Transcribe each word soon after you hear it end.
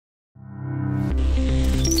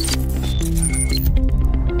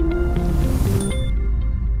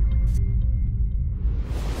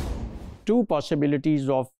two possibilities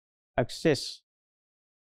of access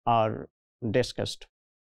are discussed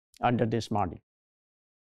under this model.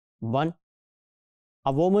 One,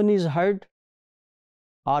 a woman is heard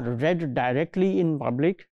or read directly in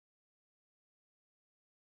public.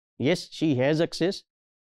 Yes, she has access,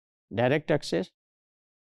 direct access,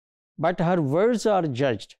 but her words are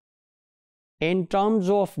judged in terms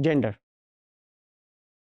of gender.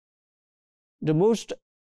 The most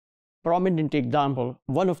prominent example,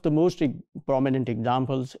 one of the most prominent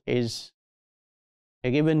examples is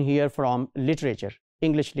given here from literature,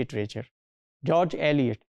 English literature. George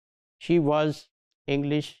Eliot, she was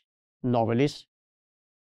English novelist.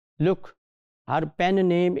 Look, her pen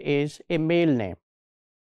name is a male name.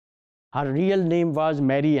 Her real name was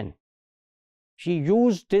Marian. She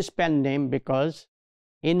used this pen name because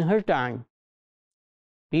in her time,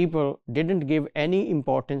 people didn't give any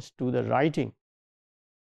importance to the writing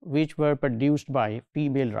which were produced by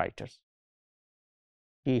female writers.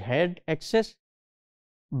 She had access,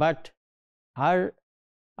 but her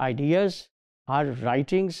ideas, her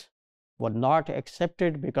writings were not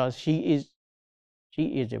accepted because she is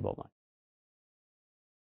a woman.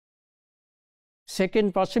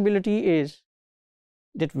 Second possibility is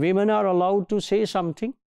that women are allowed to say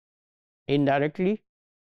something indirectly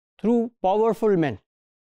through powerful men.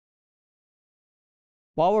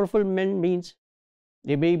 Powerful men means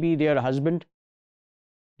they may be their husband,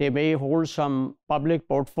 they may hold some public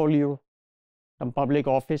portfolio, some public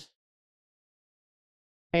office,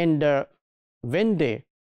 and when they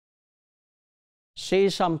say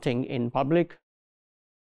something in public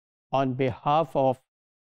on behalf of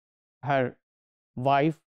her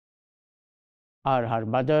wife or her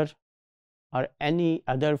mother or any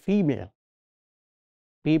other female,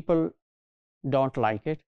 people don't like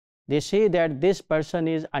it. They say that this person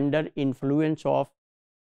is under influence of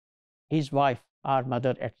his wife or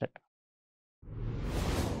mother, etc.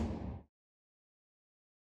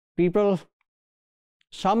 People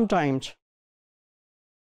sometimes,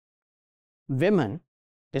 women,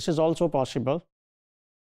 this is also possible,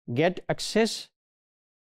 get access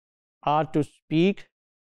or to speak,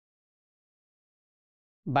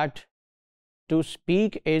 but to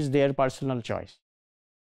speak is their personal choice.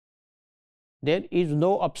 There is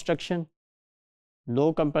no obstruction,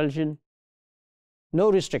 no compulsion,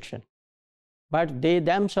 no restriction, but they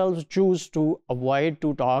themselves choose to avoid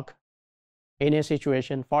to talk in a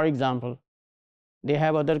situation. For example, they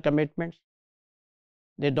have other commitments,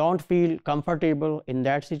 they don't feel comfortable in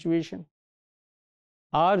that situation,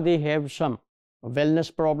 or they have some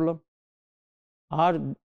wellness problem,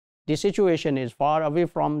 or the situation is far away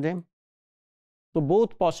from them. So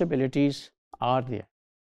both possibilities are there.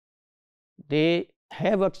 They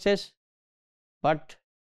have access, but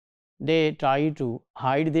they try to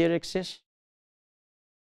hide their access.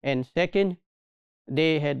 And second,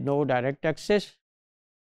 they had no direct access.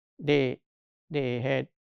 They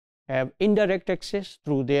have indirect access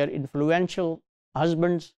through their influential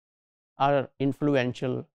husbands or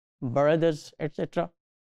influential brothers, etc.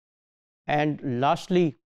 And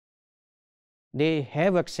lastly, they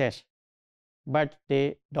have access, but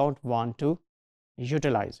they don't want to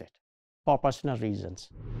utilize it for personal reasons.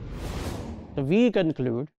 So we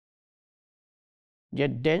conclude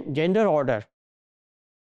that gender order,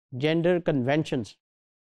 gender conventions,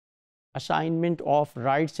 assignment of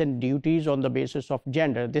rights and duties on the basis of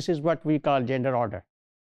gender, this is what we call gender order,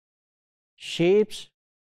 shapes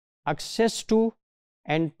access to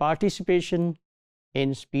and participation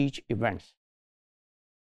in speech events.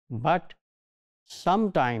 But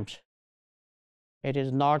sometimes it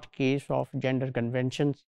is not case of gender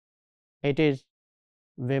conventions, it is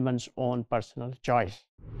women's own personal choice.